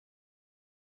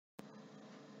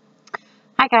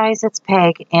Hi guys, it's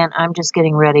Peg, and I'm just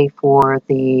getting ready for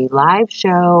the live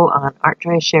show on Art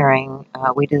Joy Sharing.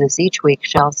 We do this each week.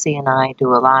 Chelsea and I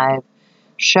do a live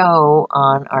show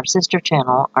on our sister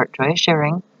channel, Art Joy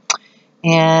Sharing,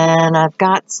 and I've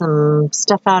got some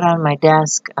stuff out on my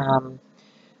desk.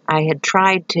 I had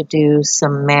tried to do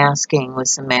some masking with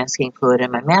some masking fluid,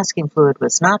 and my masking fluid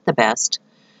was not the best.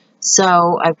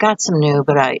 So I've got some new,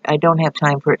 but I don't have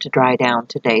time for it to dry down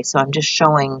today, so I'm just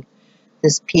showing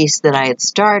this piece that I had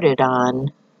started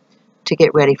on to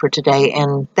get ready for today,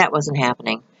 and that wasn't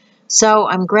happening. So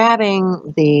I'm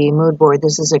grabbing the mood board.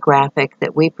 This is a graphic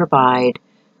that we provide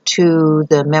to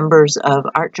the members of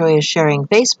Art Joy is Sharing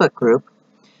Facebook group.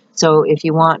 So if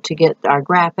you want to get our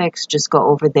graphics, just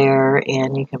go over there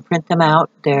and you can print them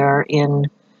out. They're in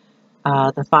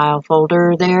the file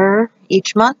folder there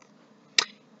each month.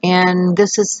 And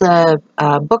this is the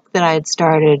book that I had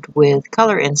started with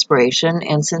color inspiration,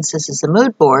 and since this is a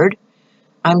mood board,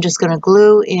 I'm just going to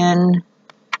glue in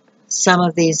some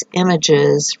of these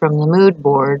images from the mood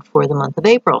board for the month of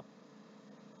April.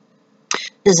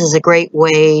 This is a great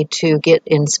way to get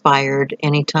inspired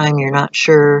anytime you're not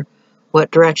sure what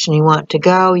direction you want to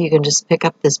go. You can just pick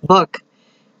up this book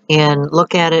and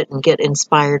look at it and get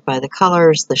inspired by the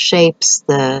colors, the shapes,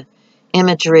 the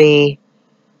imagery,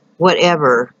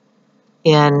 whatever.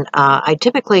 And I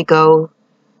typically go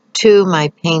to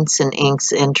my paints and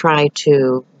inks and try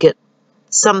to get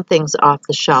some things off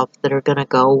the shelf that are going to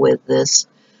go with this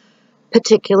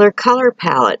particular color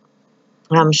palette.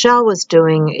 Shell was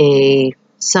doing a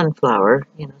sunflower,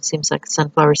 seems like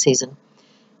sunflower season.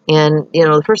 And,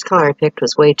 the first color I picked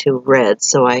was way too red,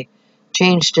 so I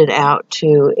changed it out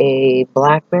to a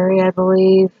blackberry, I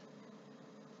believe.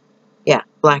 Yeah,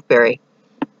 blackberry.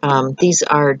 These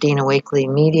are Dina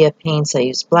Wakley Media paints. I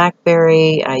used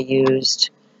blackberry, I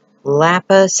used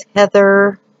lapis,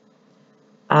 heather,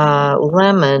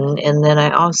 lemon, and then I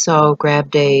also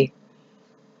grabbed a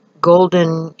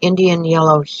golden Indian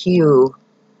yellow hue.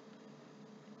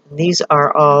 These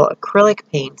are all acrylic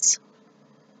paints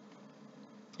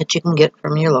that you can get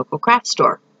from your local craft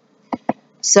store.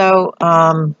 So,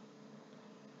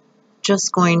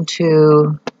 just going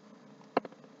to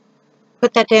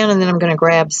put that down, and then I'm going to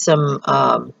grab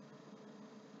some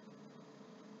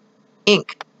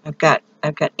ink. I've got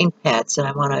ink pads, and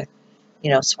I want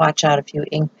to, swatch out a few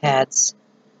ink pads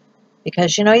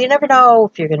because, you never know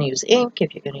if you're going to use ink,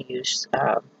 if you're going to use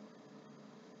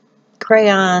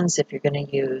crayons, if you're going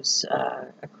to use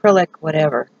acrylic,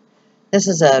 whatever. This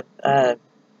is a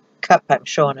cup I'm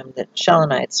showing them that Shell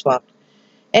and I had swapped.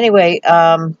 Anyway,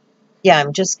 yeah,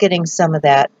 I'm just getting some of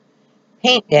that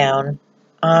paint down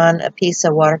on a piece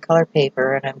of watercolor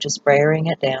paper, and I'm just spraying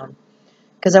it down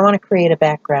because I want to create a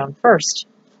background first.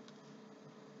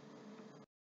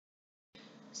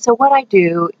 So what I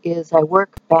do is I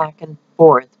work back and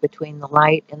forth between the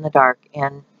light and the dark,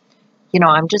 and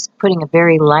I'm just putting a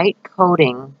very light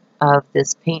coating of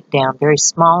this paint down, very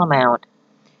small amount,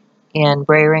 and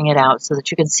brayering it out so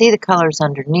that you can see the colors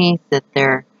underneath, that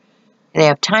they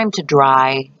have time to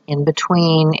dry in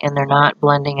between, and they're not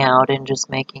blending out and just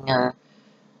making a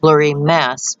blurry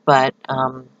mess, but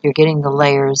you're getting the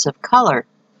layers of color.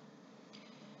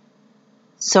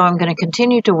 So I'm going to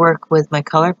continue to work with my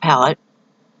color palette,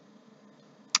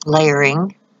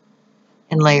 layering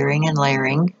and layering and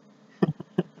layering.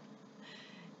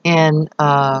 And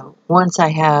once I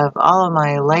have all of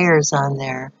my layers on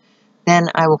there, then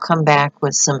I will come back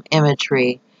with some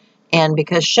imagery. And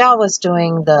because Shell was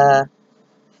doing the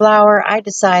flower, I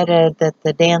decided that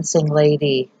the dancing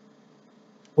lady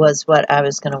was what I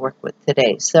was going to work with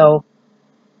today. So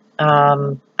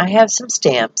I have some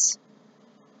stamps,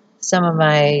 some of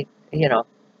my,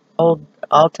 old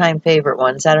all-time favorite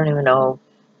ones. I don't even know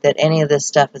that any of this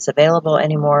stuff is available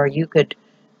anymore. You could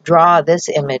draw this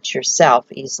image yourself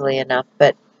easily enough,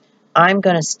 but I'm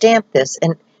going to stamp this.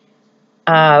 And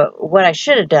what I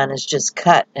should have done is just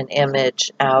cut an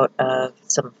image out of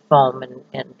some foam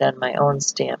and done my own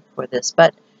stamp for this.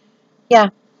 But yeah,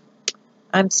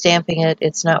 I'm stamping it.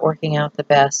 It's not working out the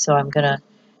best, so I'm going to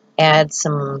add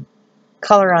some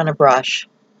color on a brush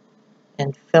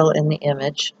and fill in the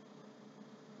image.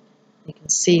 You can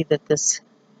see that this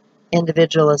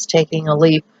individual is taking a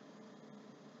leap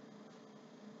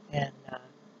and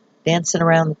dancing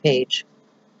around the page.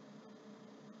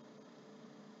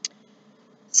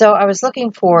 So I was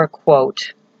looking for a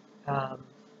quote.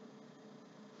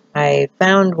 I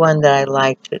found one that I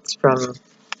liked. It's from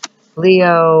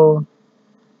Leo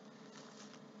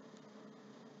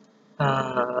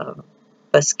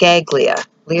Buscaglia.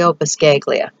 Leo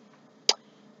Buscaglia.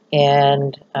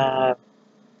 And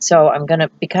so I'm going to,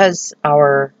 because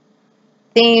our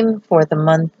theme for the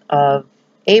month of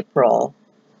April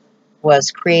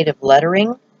was creative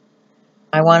lettering.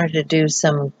 I wanted to do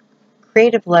some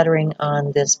creative lettering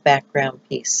on this background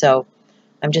piece. So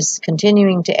I'm just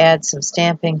continuing to add some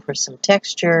stamping for some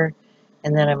texture,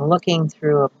 and then I'm looking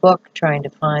through a book trying to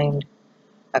find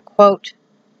a quote.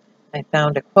 I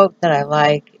found a quote that I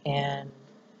like, and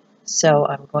so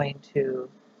I'm going to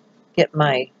get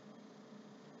my,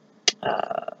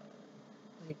 what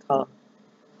do you call them,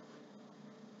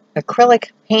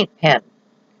 acrylic paint pen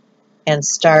and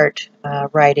start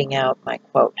writing out my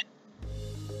quote.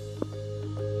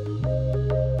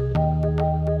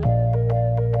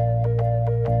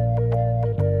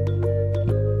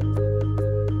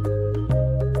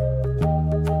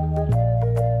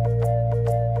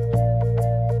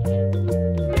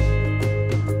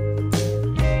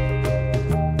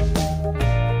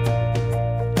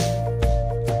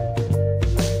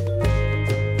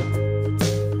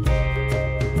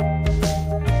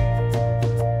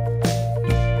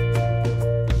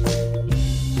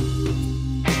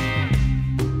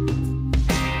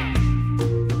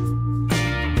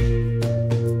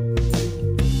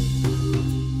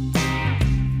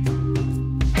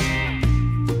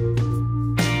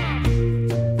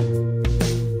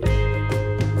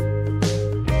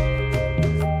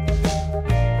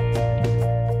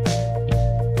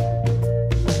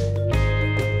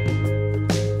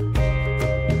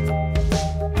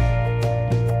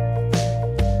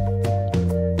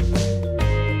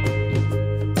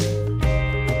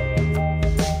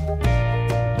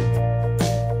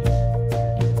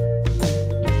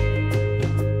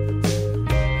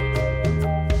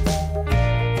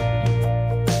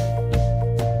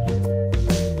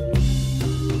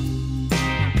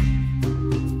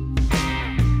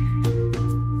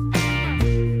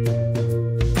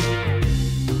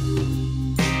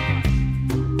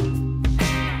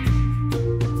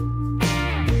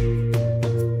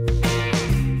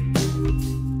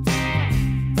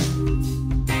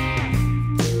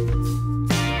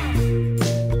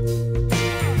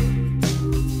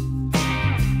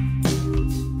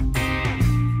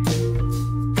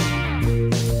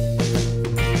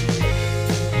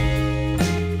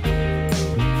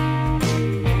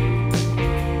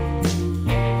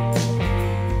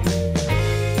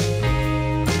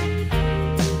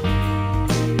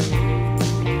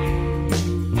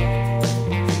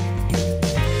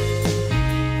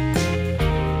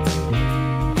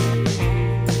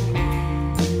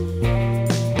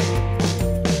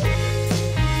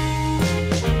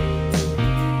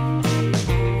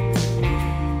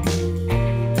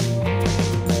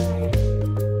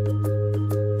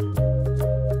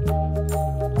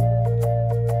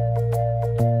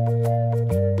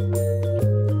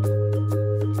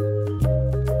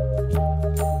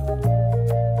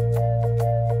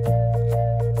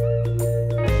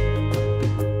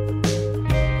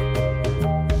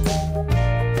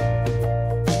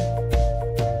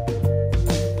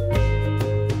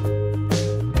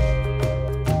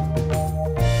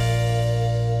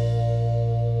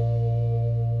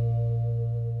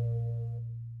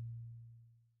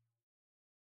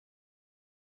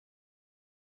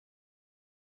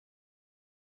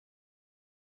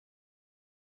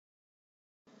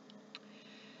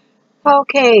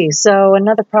 Okay, so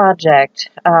another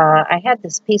project. I had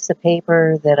this piece of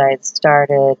paper that I'd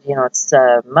started, it's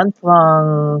a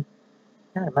month-long,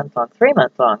 not a month-long,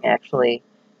 3-month-long actually,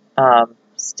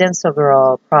 Stencil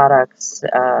Girl Products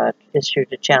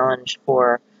issued a challenge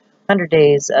for 100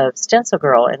 days of Stencil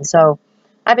Girl, and so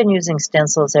I've been using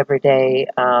stencils every day.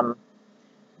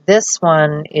 This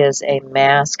one is a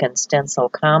mask and stencil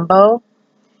combo,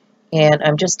 and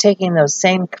I'm just taking those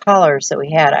same colors that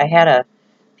we had. I had a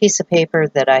piece of paper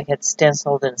that I had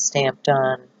stenciled and stamped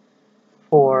on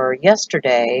for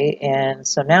yesterday, and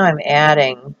so now I'm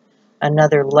adding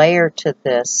another layer to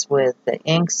this with the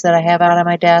inks that I have out on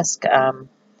my desk.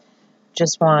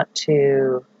 Just want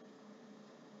to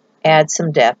add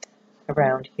some depth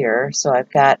around here, so I've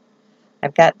got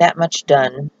that much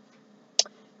done. And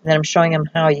then I'm showing them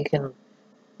how you can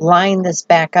line this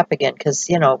back up again, because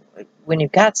when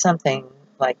you've got something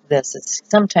like this, it's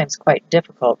sometimes quite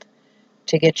difficult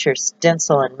to get your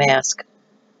stencil and mask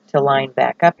to line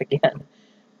back up again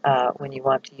when you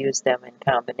want to use them in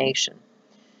combination.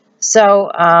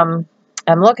 So I'm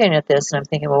looking at this and I'm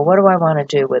thinking, well, what do I want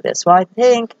to do with this? Well, I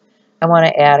think I want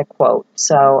to add a quote.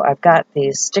 So I've got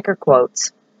these sticker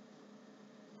quotes,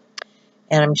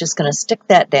 and I'm just going to stick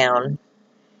that down,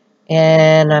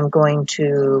 and I'm going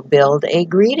to build a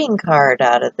greeting card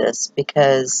out of this,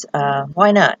 because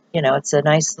why not? It's a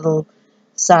nice little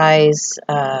size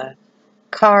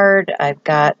card. I've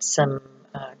got some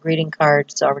greeting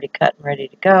cards already cut and ready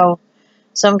to go.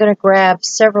 So I'm going to grab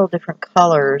several different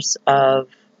colors of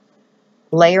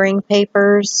layering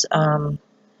papers.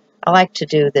 I like to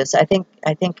do this. I think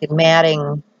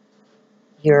matting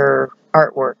your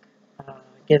artwork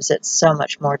gives it so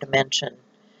much more dimension.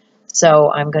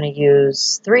 So I'm going to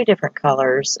use 3 different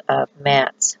colors of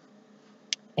mats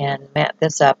and mat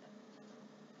this up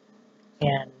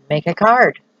and make a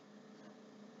card.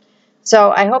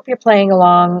 So I hope you're playing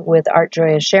along with Art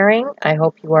Joy is Sharing. I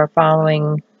hope you are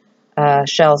following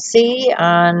Shel C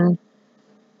on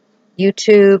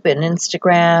YouTube and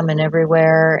Instagram and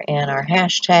everywhere, and our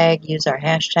hashtag. Use our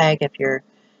hashtag if you're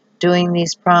doing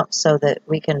these prompts so that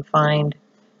we can find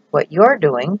what you're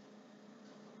doing.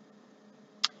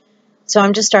 So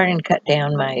I'm just starting to cut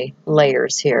down my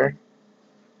layers here.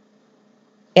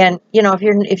 And you know, if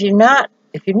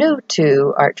you're new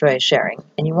to Art Joy is Sharing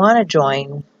and you want to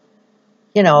join,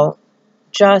 you know,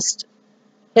 just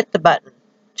hit the button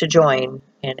to join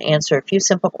and answer a few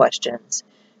simple questions,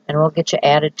 and we'll get you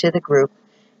added to the group.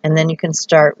 And then you can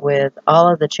start with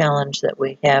all of the challenge that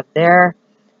we have there.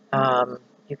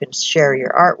 You can share your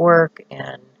artwork,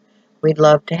 and we'd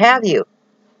love to have you.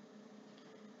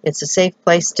 It's a safe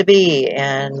place to be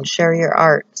and share your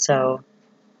art. So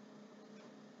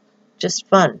just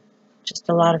fun, just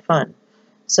a lot of fun.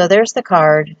 So there's the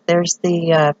card, there's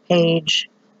the page,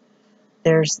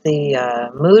 there's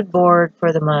the mood board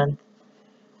for the month,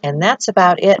 and that's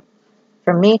about it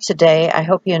from me today. I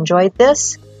hope you enjoyed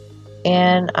this,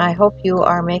 and I hope you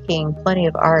are making plenty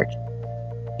of art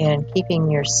and keeping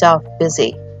yourself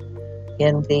busy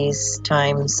in these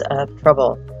times of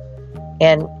trouble.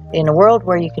 And in a world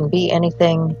where you can be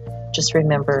anything, just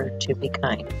remember to be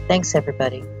kind. Thanks,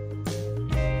 everybody.